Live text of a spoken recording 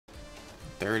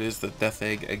There it is, the death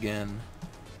egg again.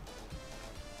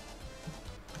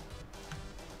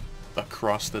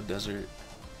 Across the desert.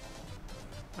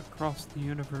 Across the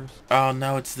universe. Oh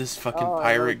no, it's this fucking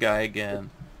pirate guy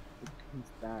again. He's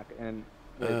back, and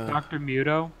Dr.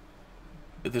 Muto?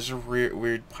 There's a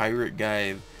weird pirate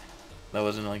guy that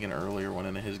wasn't like an earlier one,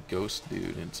 and his ghost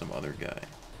dude and some other guy.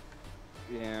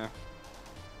 yeah.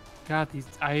 God,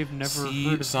 I've never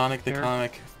heard of Sonic the character.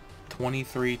 Comic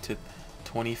 23 to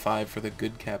 25 for the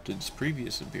Good Captain's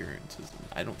previous appearances.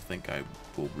 I don't think I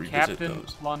will revisit Captain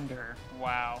those. Plunder.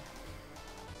 Wow.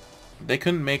 They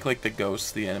couldn't make like the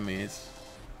ghosts the enemies.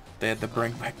 They had to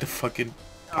bring back the fucking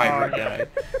pirate guy.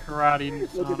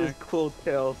 Karate Look at his Sonic. cool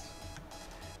tails.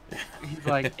 He's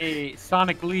like, hey,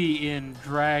 Sonic Lee in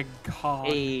Drag Con.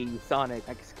 Hey, Sonic,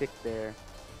 I just kicked there.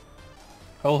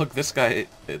 Oh look, this guy.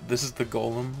 This is the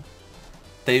Golem.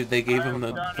 They gave him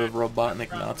the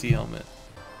Robotnik Nazi helmet.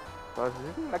 So is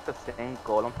this like the same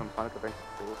golem from Sonic Adventure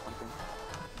 2 or something?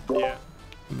 Yeah.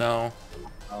 No,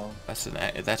 Oh. that's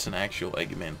an actual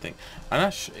Eggman thing. I'm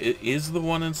not sure. Is the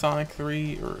one in Sonic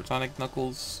 3 or Sonic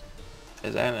Knuckles?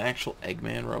 Is that an actual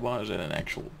Eggman robot? Or is that an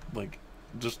actual like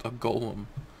just a Golem?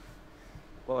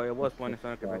 Well, it was one in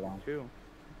Sonic Adventure 2.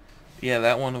 Yeah,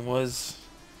 that one was.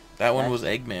 That one was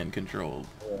Eggman controlled.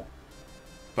 Yeah.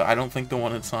 But I don't think the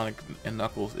one in Sonic and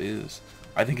Knuckles is.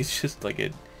 I think it's just like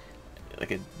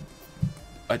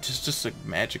just a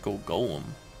magical golem.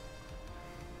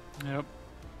 Yep.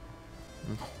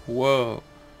 Whoa.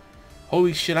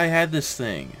 Holy shit, I had this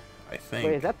thing. I think.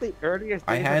 Wait, is that the earliest?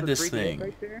 I days of had the this 3D thing.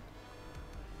 right there?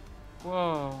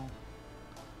 Whoa.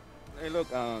 Hey, look,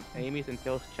 Amy's and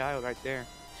Tails' child right there.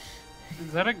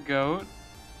 Is that a goat?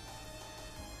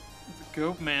 It's a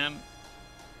goat man.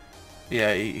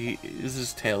 Yeah, this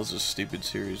is Tales of Stupid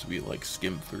series we like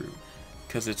skim through.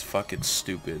 Because it's fucking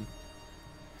stupid.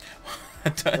 I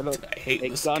hate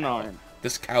this cow.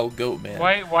 This cow goat man.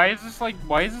 Why is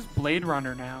this Blade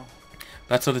Runner now?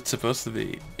 That's what it's supposed to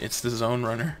be. It's the Zone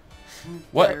Runner.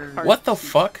 What the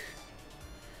fuck?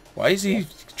 Why is he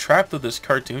trapped with this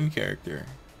cartoon character?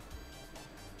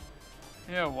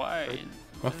 Yeah, why?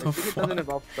 What the It fuck? doesn't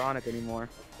involve Sonic anymore.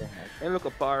 Hey, look, a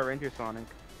Power Ranger Sonic.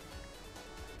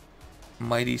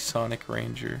 Mighty Sonic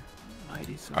Ranger.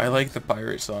 Mighty Sonic. I like the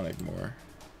Pirate Sonic more,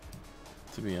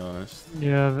 to be honest.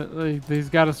 Yeah, he's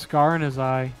got a scar in his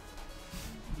eye.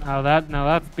 Now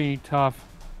that's being tough.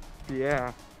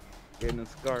 Yeah. Getting a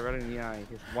scar right in the eye.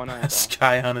 His one eye. A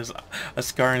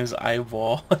scar in his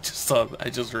eyeball. I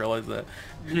just realized that.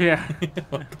 Yeah.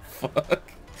 What the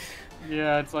fuck?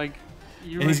 Yeah, it's like.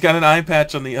 And he's got an eye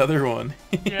patch on the other one.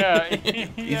 Yeah.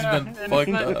 He's been fucked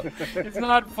up. It's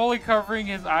not fully covering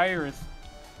his iris.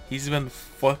 He's been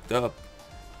fucked up.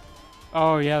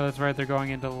 Oh yeah, that's right. They're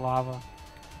going into lava.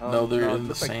 No, they're in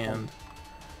the sand.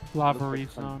 Lava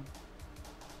reef zone.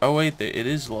 Oh wait, it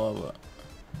is lava.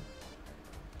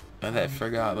 I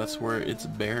forgot. That's where it's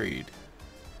buried.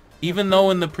 Even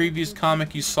though in the previous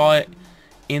comic you saw it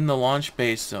in the launch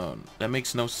base zone, that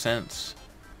makes no sense.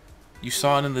 You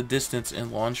saw it in the distance in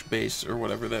launch base or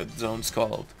whatever that zone's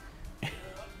called.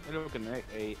 They're looking at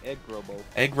a Egg Robo.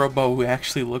 Egg Robo, who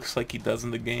actually looks like he does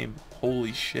in the game.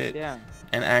 Holy shit. Yeah.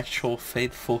 An actual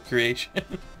faithful creation.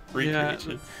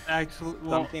 Recreation. Yeah, actually,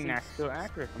 Something actual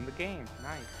accurate from the game.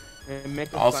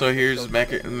 Nice. Also, here's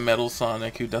Metal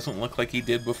Sonic, who doesn't look like he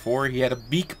did before. He had a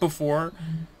beak before.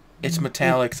 It's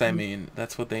Metallics, I mean.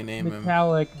 That's what they name him.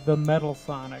 Metallic, the Metal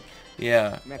Sonic.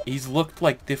 Yeah, he's looked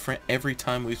like different every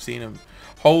time we've seen him.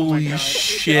 Holy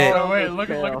shit! Oh wait, look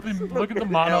at the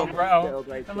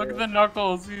monobrow, and look at the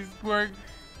knuckles. He's wearing.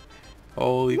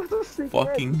 Holy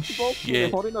fucking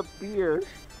shit! Holding a beer.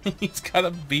 He's got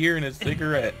a beer and a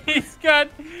cigarette. He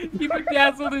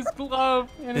bedazzled his glove.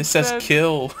 And it says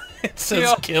kill. It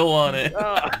says kill on it.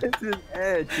 Oh, this is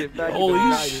Edge.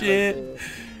 Holy shit!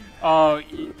 Oh,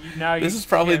 now this is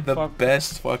probably the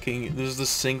best fucking. This is the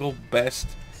single best.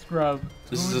 Scrub.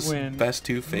 This is the best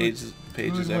two pages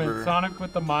ever. Sonic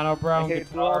with the monobrow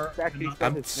guitar.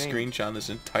 I'm screenshotting this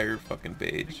entire fucking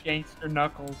page. Gangster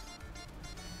Knuckles.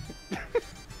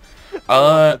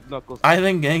 I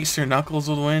think Gangster Knuckles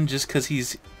will win just because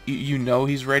he's,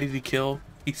 he's ready to kill.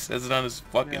 He says it on his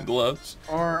fucking gloves.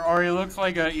 Or he looks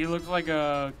like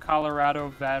a Colorado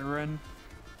veteran.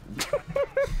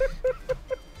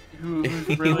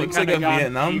 Who's really he looks like a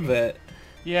Vietnam vet.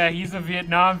 Yeah, he's a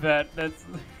Vietnam vet. That's.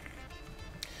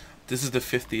 This is the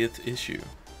 50th issue.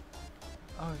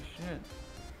 Oh shit.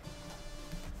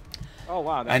 Oh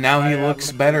wow. And now he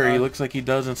looks better. He looks like he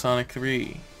does in Sonic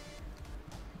 3.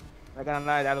 I gotta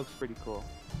lie, that looks pretty cool.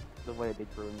 The way they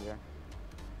drew him there.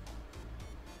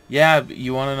 Yeah,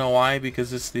 you want to know why?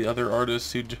 Because it's the other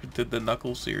artist who did the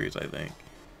Knuckles series, I think.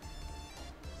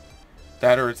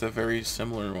 That or it's a very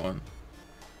similar one.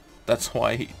 That's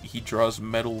why he draws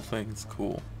metal things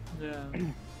cool. Yeah.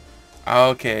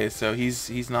 Okay, so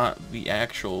he's not the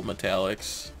actual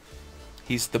Metallics.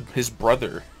 He's his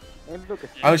brother. And look at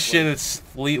Oh shit, it's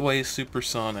Fleetway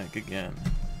Supersonic again.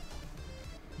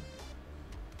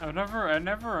 I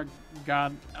never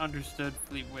got understood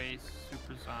Fleetway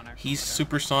Supersonic. He's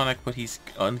supersonic, but he's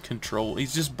uncontrolled.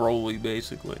 He's just Broly,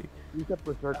 basically. He's a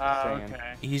berserk Saiyan.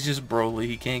 Okay. He's just Broly.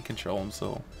 He can't control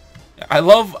himself. I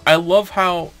love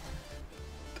how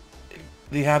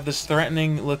they have this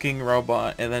threatening-looking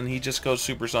robot, and then he just goes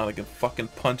supersonic and fucking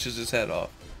punches his head off.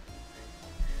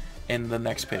 In the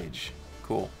next page,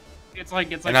 cool. It's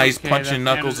like and now he's okay, punching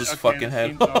that's Knuckles' okay, fucking the head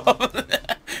scene's over. off.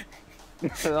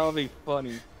 That'll be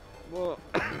funny. Whoa.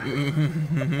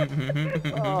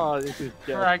 Oh, this is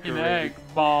just Crack an great. egg,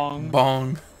 bong.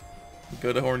 Bong.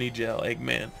 Go to horny jail,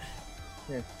 Eggman.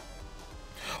 Yeah.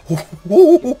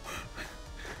 Ooh.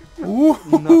 Ooh.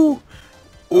 No.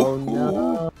 Oh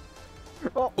no.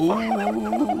 Ooh.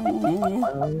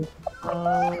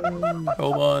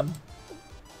 Hold on.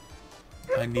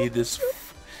 I need this.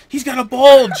 He's got a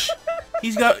bulge.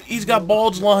 He's got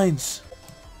bulge lines.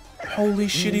 Holy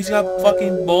shit, he's got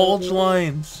fucking bulge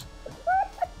lines.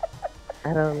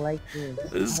 I don't like this.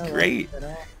 This is I don't great. like it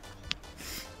at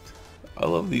all. I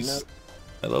love these.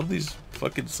 I love these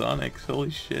fucking Sonics.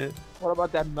 Holy shit. What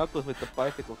about that Knuckles with the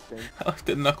bicycle thing? I like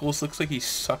the Knuckles. Looks like he's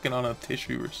sucking on a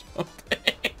tissue or something.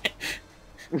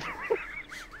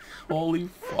 Holy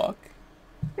fuck.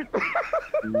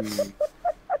 Mm.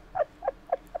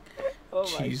 Oh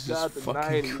my Jesus god, the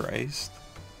fucking 90s. Christ.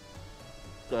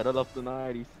 God, I love the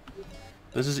 90s.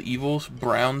 This is Evil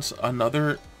Brown's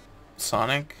another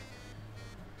Sonic.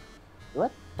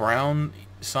 What? Brown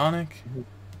Sonic?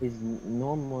 His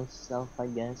normal self, I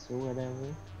guess, or whatever.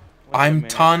 Wait a I'm minute,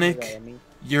 Tonic, what does that mean?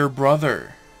 your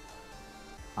brother.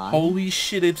 Huh? Holy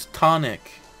shit, it's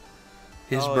Tonic.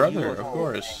 His Oh, brother, you of were-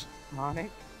 course. Sonic?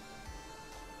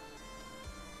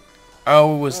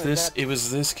 Oh, it was Oh, this. that- It was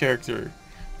this character,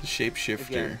 the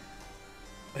shapeshifter.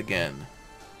 Again.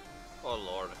 Oh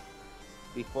lord.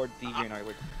 Before DV and I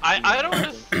were... I don't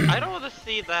want to. I don't want to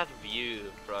see that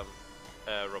view from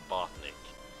Robotnik.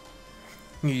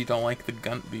 You don't like the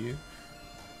gun view?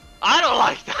 I don't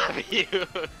like that view.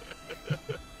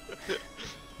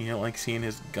 You don't like seeing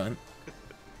his gun?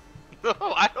 No,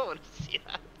 I don't want to see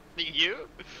that. Do you?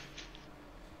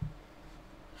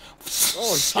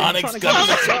 Oh, Sonic's shit, got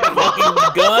Sonic's a got a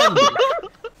fucking gun.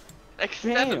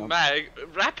 Extended Damn. mag,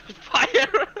 rapid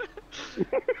fire.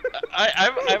 I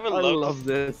would I love. love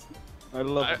this. I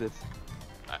love I- this.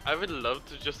 I would love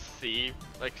to just see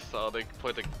like Sonic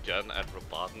point a gun at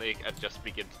Robotnik and just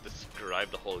begin to describe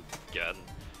the whole gun.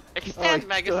 Extend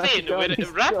magazine with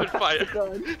a rapid fire.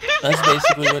 That's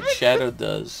basically what Shadow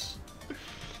does.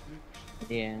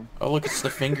 Yeah. Oh look, it's the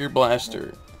finger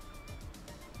blaster.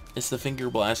 It's the finger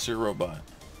blaster robot.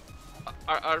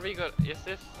 Are we good? Is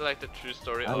this like the true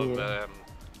story Oh, of yeah.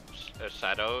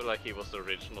 Shadow? Like he was the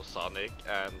original Sonic,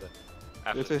 and This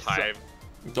after is time,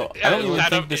 So, Yeah, I don't even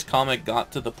Shadow- think this comic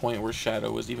got to the point where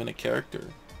Shadow was even a character.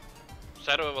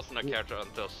 Shadow wasn't a character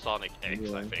until Sonic X. I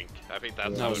Yeah. think. I think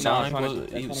that's No, how Sonic Sonic- was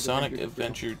that's he was Sonic Sonic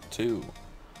Adventure Adventure 2.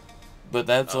 But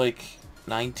that's Oh. like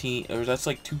 19 or that's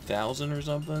like 2000 or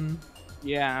something.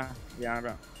 Yeah, yeah,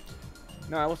 around.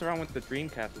 No, I was around with the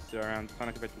Dreamcast. It's around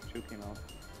Sonic Adventure 2 came out.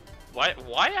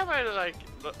 Why am I like?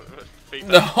 think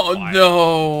No, that's why?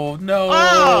 no, no,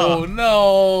 Ah!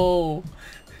 no.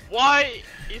 Why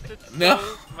is it so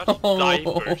No. much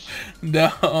diapers?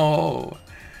 No.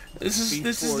 This is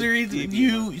Before the reason TV.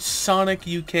 you Sonic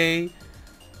UK.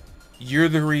 You're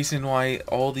the reason why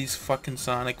all these fucking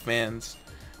Sonic fans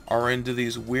are into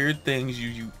these weird things.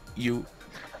 You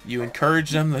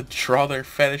encourage them to draw their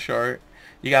fetish art.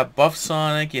 You got Buff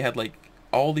Sonic. You had like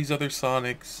all these other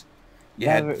Sonics. You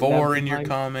That had re- Vor that in your remind-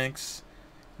 comics.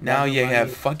 Now you remind have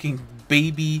me- fucking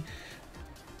baby.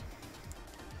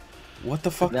 What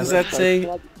the fuck does That that say?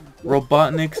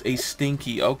 Robotnik's a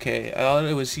stinky. Okay, I thought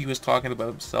it was he was talking about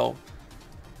himself.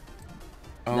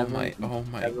 Oh That my, rem- oh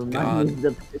my That reminds me god. of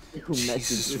the person who Jesus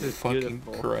messaged you. This is fucking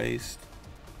beautiful. Christ.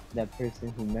 That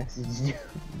person who messaged you.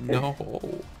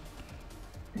 No.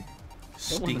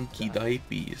 Stinky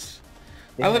diapers.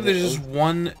 They I love had there's an just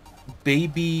one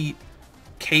baby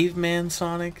caveman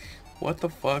Sonic. What the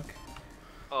fuck?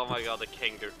 Oh my god, the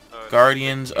kangaroo.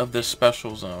 Guardians of the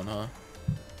Special Zone, huh?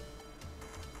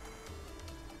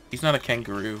 He's not a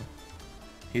kangaroo.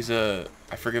 He's a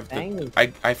I forget the Dang.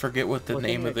 I forget what the Well,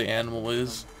 name of the animal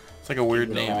is. It's like a weird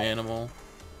name Yeah. animal.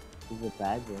 He's a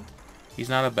badger. He's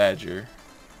not a badger.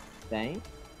 Dang.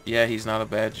 Yeah, he's not a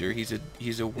badger. He's a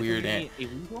weird Isn't he a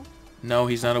weasel? No,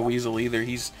 he's not a weasel either.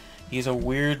 He's a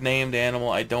weird named animal.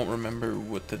 I don't remember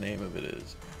what the name of it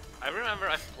is. I remember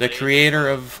I The played. creator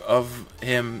of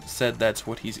him said that's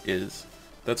what he is.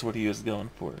 That's what he was going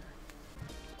for.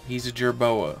 He's a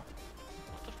jerboa.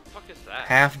 What the fuck is that?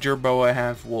 Half jerboa,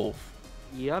 half wolf.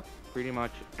 Yep, pretty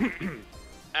much.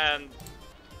 And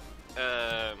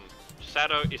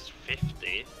Shadow is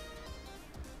 50.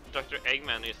 Dr.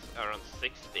 Eggman is around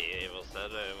 60. It was said.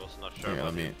 I was not sure Here,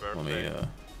 about let his me birthday.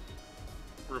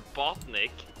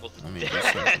 Robotnik was let me do dead.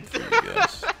 something for you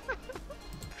guys.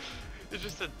 It's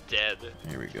just a dead.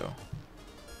 Here we go.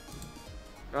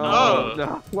 Oh.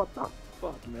 No. What the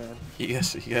fuck, man? You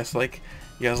guys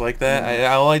like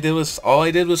that? All I did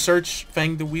was search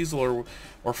Fang the Weasel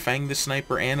or Fang the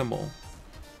Sniper Animal,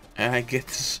 and I get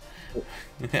this.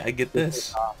 I get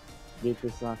this. Get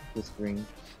this off the screen.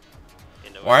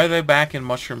 You know, Why are they back in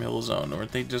Mushroom Hill Zone?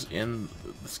 Weren't they just in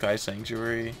the Sky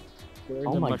Sanctuary? They're in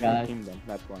Oh the my Mushroom God. Kingdom,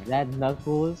 that's why. That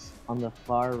Knuckles on the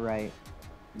far right,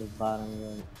 the bottom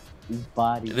right. His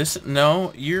body.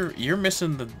 No, you're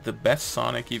missing the best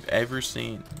Sonic you've ever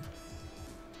seen.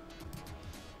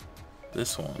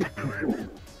 This one.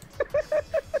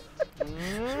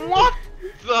 what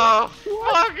the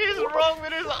fuck is wrong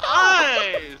with his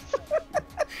eyes?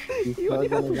 He's He only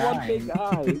has closing his one eyes. big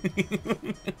eye.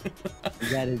 He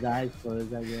got his eyes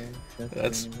closed, I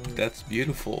guess. That's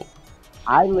beautiful.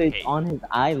 eyelids Hey. on his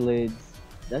eyelids.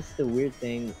 That's the weird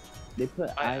thing. They put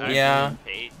I eyelids. Yeah.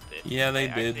 hate it. Yeah, they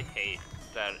did.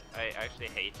 I actually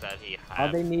hate that he All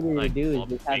had they needed like, to do is one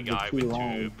just have big the eye two with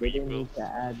lines. They didn't pupils. need to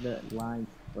add the lines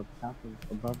up top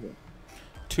of above it.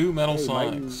 2 metal Hey,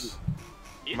 Mighty- Sonics.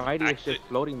 He's Mighty is actually, just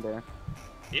floating there.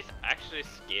 he's actually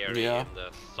scary Yeah. in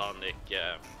the Sonic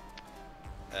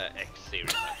X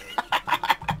series.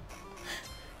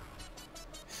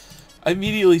 I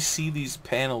immediately see these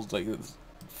panels like this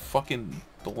fucking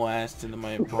blast into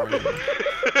my brain.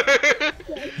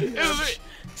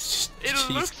 It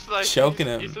looks like choking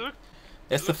it him. look-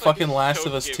 That's the looks like fucking he's Last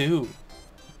of Us choking 2.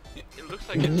 It looks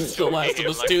like It's it's the Last of choking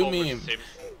him Us like 2 Homer meme. Simpson.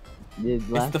 The It's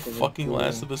Last the of Us fucking 2.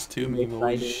 Last of Us 2 I'm meme.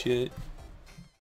 Holy excited. shit.